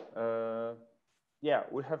 Yeah,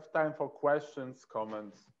 we have time for questions,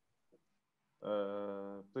 comments.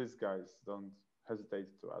 Please, guys, don't hesitate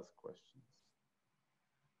to ask questions.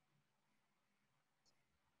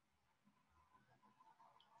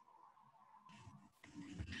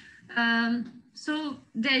 So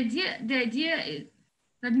the idea is,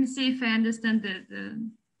 let me see if I understand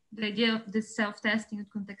the idea of the self-testing and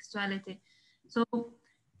contextuality. So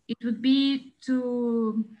it would be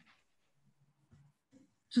to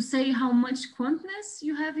say how much quantness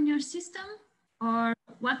you have in your system, or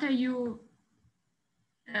what are you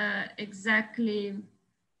exactly?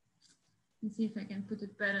 Let's see if I can put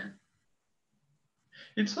it better.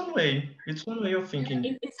 It's one way. It's one way of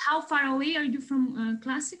thinking. It's how far away are you from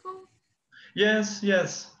classical? Yes.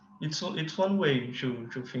 It's one way to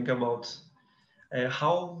think about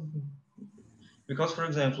how, because for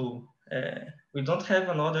example, we don't have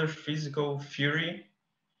another physical theory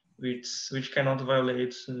which cannot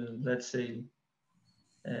violate, let's say,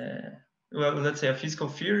 well, let's say a physical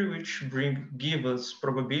theory which give us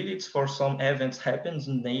probabilities for some events happens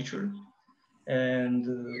in nature, and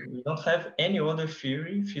we don't have any other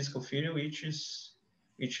theory, physical theory, which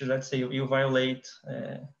let's say you violate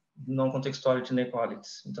non-contextuality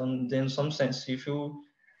inequalities. Then in some sense, if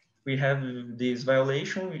we have this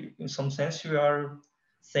violation, in some sense you are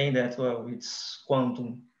saying that, well, it's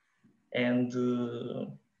quantum, and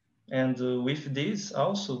with this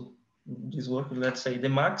also, this work, let's say, the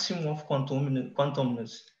maximum of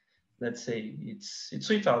quantumness, let's say, it's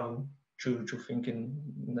suitable to think in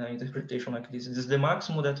an interpretation like this. This is the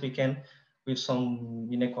maximum that we can with some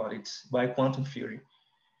inequalities by quantum theory.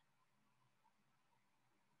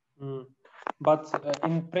 But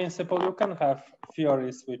in principle, you can have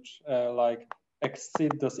theories which like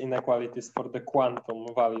exceed those inequalities for the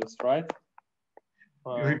quantum values, right?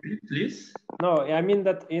 Repeat, please. No, I mean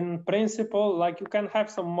that in principle, like you can have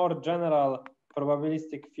some more general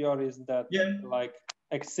probabilistic theories that Yeah. like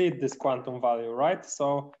exceed this quantum value, right?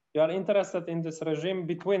 So you are interested in this regime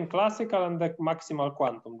between classical and the maximal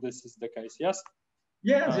quantum. This is the case, yes?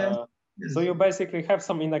 Yes, yes. So you basically have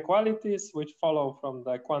some inequalities which follow from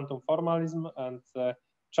the quantum formalism and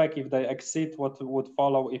check if they exceed what would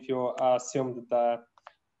follow if you assumed the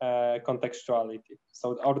contextuality,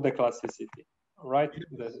 so or the classicity, right?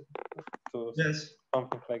 Yes.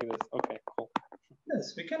 Something like this. Okay, cool.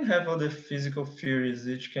 Yes, we can have other physical theories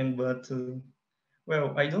which can, but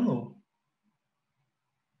well, I don't know.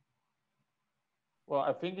 Well,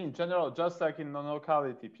 I think in general, just like in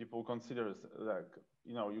non-locality, people consider like,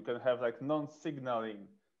 you know, you can have like non-signaling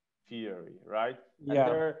theory, right? Yeah. And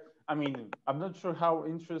there, I mean, I'm not sure how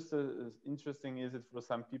interesting is it for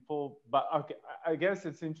some people, but okay, I guess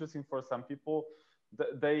it's interesting for some people.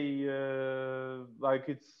 They like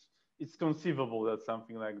it's conceivable that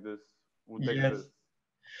something like this would exist.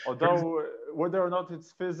 Although whether or not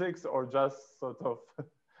it's physics or just sort of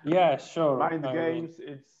yeah, sure, mind games,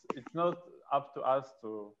 it's not up to us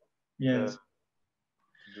to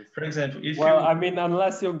for example, if I mean,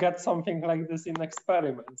 unless you get something like this in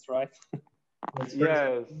experiments, right?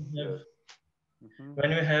 Yes. When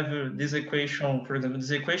we have this equation, for example,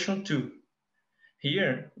 this equation 2,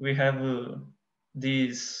 here we have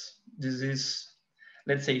this is,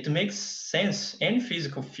 let's say, it makes sense. Any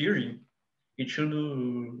physical theory, we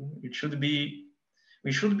should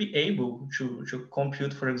be able to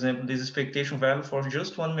compute, for example, this expectation value for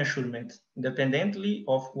just one measurement, independently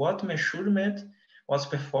of what measurement was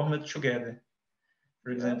performed together.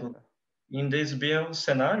 For example, in this Bell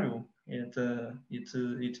scenario,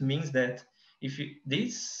 it means that if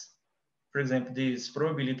this, for example, this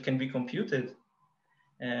probability can be computed,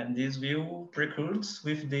 and this will precludes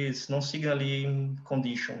with this non-signaling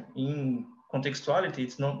condition. In contextuality,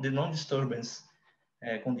 it's not the non-disturbance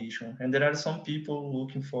condition. And there are some people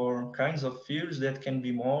looking for kinds of theories that can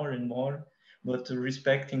be more and more, but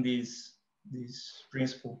respecting this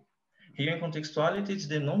principle. Here in contextuality, it's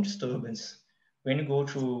the non-disturbance. When you go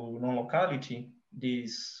to non-locality,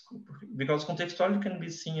 because contextuality can be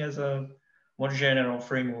seen as a more general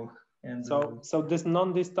framework. And so this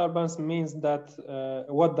non-disturbance means that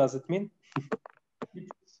what does it mean?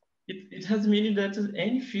 It has meaning that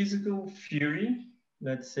any physical theory,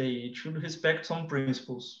 let's say, it should respect some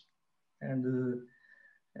principles, and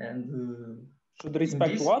should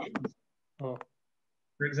respect what? Case,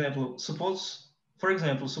 for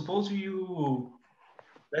example, suppose you,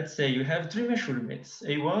 let's say, you have 3 measurements: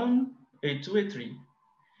 A1, A2, A3.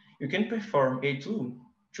 You can perform A2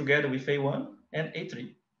 together with A1 and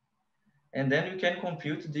A3, and then you can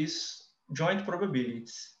compute these joint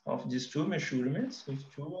probabilities of these 2 measurements with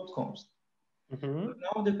 2 outcomes. But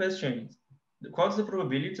now the question is, what's the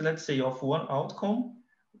probability, let's say, of one outcome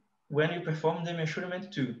when you perform the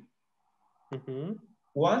measurement 2?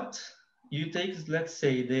 What you take, let's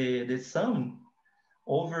say, the sum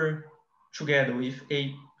over together with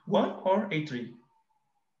A1 or A3.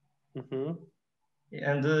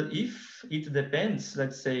 And if it depends,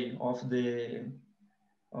 let's say, of the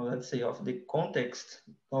context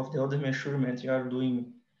of the other measurement you are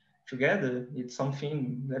doing together, it's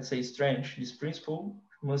something, let's say, strange. This principle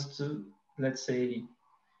must, let's say,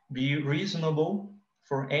 be reasonable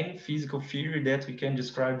for any physical theory that we can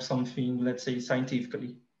describe something, let's say,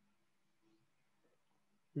 scientifically.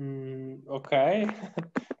 Okay.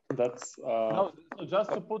 That's no, so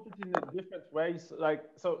just to put it in different ways, like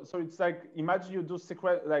so it's like, imagine you do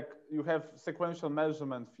you have sequential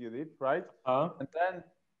measurement theory, right? And then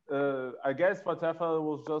I guess what Rafael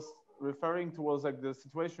was just referring to was like the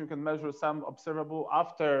situation you can measure some observable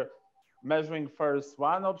after measuring first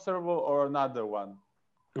one observable or another one.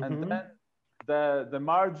 And then the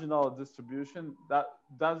marginal distribution that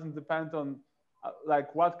doesn't depend on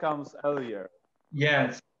like what comes earlier.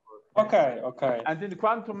 Yes. Okay. And in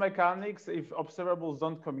quantum mechanics, if observables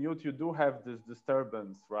don't commute, you do have this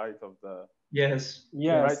disturbance, right? Of the yes.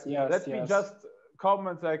 Right? Let me just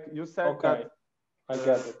comment, like you said, that I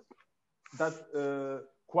get it. That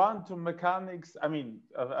quantum mechanics, I mean,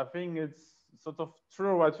 I think it's sort of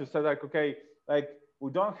true what you said, like, okay, like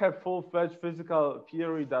we don't have full-fledged physical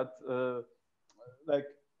theory that like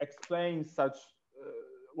explains such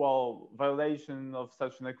violation of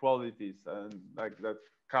such inequalities and like that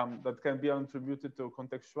can be attributed to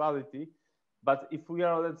contextuality. But if we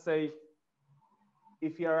are, let's say,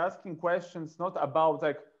 if we are asking questions not about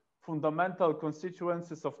like fundamental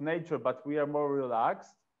constituencies of nature, but we are more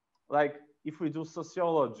relaxed, like if we do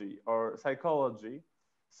sociology or psychology,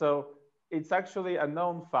 so it's actually a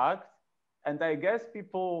known fact. And I guess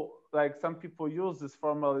people, like some people use this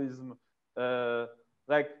formalism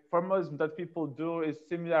like formalism that people do is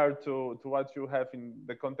similar to what you have in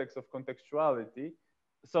the context of contextuality.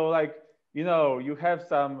 So like, you know, you have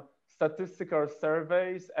some statistical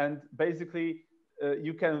surveys, and basically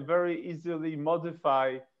you can very easily modify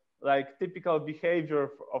like typical behavior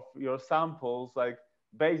of your samples, like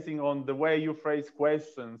basing on the way you phrase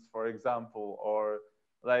questions, for example, or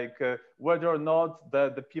like whether or not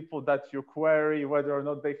the people that you query, whether or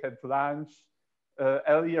not they had lunch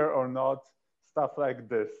earlier or not, stuff like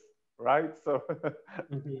this, right? So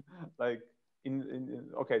like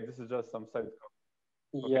okay, this is just some side comment.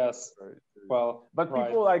 Okay. Yes. Well, but right.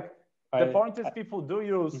 people like the point is people do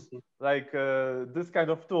use like this kind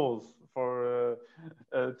of tools for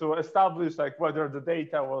to establish like whether the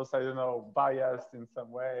data was, I don't know, biased in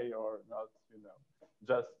some way or not, you know,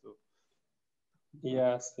 just to.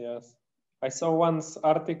 Yes, yes. I saw once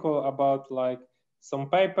article about like some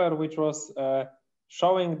paper which was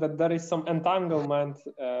showing that there is some entanglement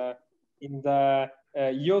in the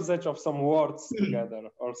usage of some words together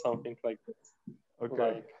or something like this.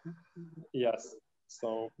 Okay. Like, yes.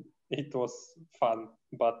 So it was fun,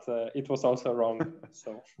 but it was also wrong.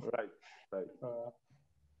 So right.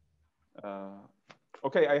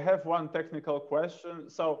 Okay, I have one technical question.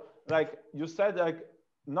 So, like you said, like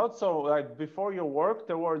not so like before your work,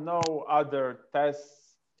 there were no other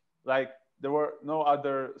tests, like there were no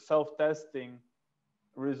other self-testing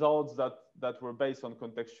results that were based on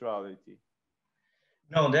contextuality.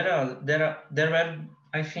 No, there were,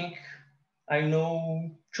 I think, I know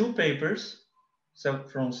 2 papers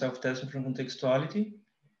from self-testing from contextuality,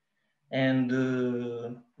 and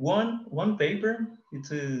one paper it's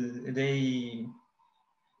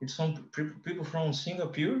from people from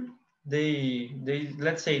Singapore. They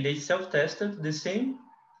let's say they self-tested the same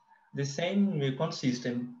quant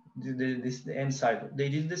system, the end cycle. They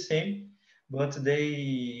did the same, but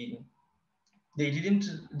they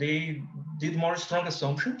did more strong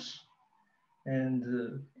assumptions, and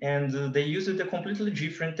they used a completely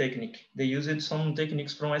different technique. They used some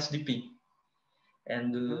techniques from SDP,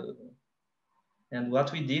 and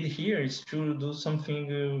what we did here is to do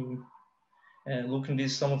something looking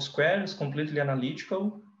this sum of squares, completely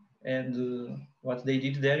analytical, and what they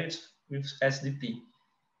did there is with SDP,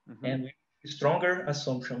 and with stronger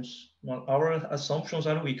assumptions. Our assumptions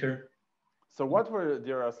are weaker. So what were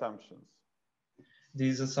your assumptions?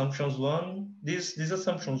 These assumptions,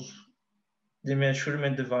 the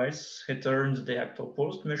measurement device returns the actual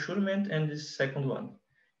post measurement, and the second one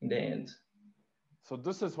in the end. So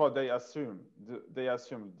this is what they assumed. They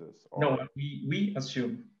assumed this. Or... No, we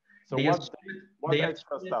assume. So they what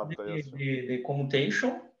extra stuff they assume? The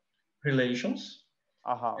commutation relations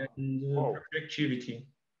and Whoa. projectivity.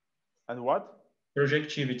 And what?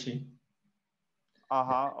 Projectivity.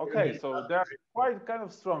 Okay, so they're quite kind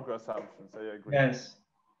of strong assumptions. I agree. Yes.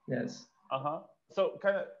 Yes. So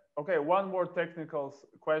kind of okay. One more technical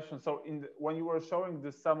question. So when you were showing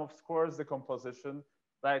the sum of squares decomposition,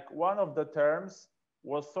 like one of the terms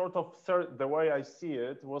was sort of the way I see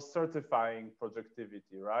it was certifying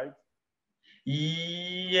projectivity, right?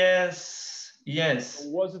 Yes. Yes. So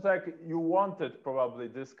was it like you wanted probably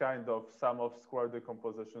this kind of sum of square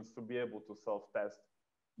decompositions to be able to self-test?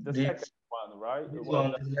 The second one, right? This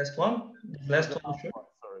one, the last one. Last one.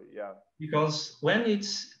 Sorry, yeah. Because when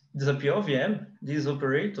it's the POVM, this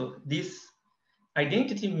operator, this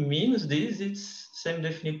identity means this, it's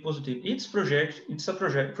semi-definite positive. It's a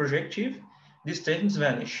projective. These terms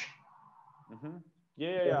vanish.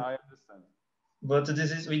 Yeah, I understand. But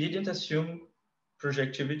we didn't assume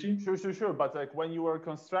projectivity. Sure. But like when you were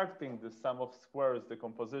constructing the sum of squares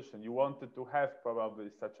decomposition, you wanted to have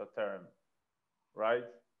probably such a term, right?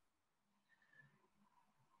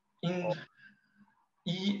 Well,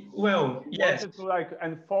 you yes. wanted to like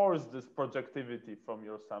enforce this projectivity from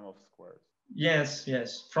your sum of squares. Yes.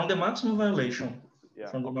 From the maximum violation.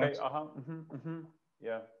 Yeah. From the okay.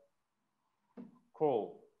 Yeah.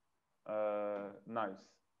 Cool. Nice.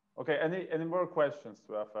 Okay. Any more questions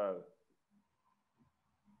to Rafael?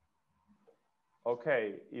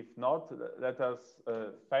 Okay. If not, let us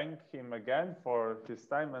thank him again for his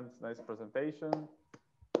time and nice presentation.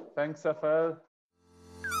 Thanks, Rafael.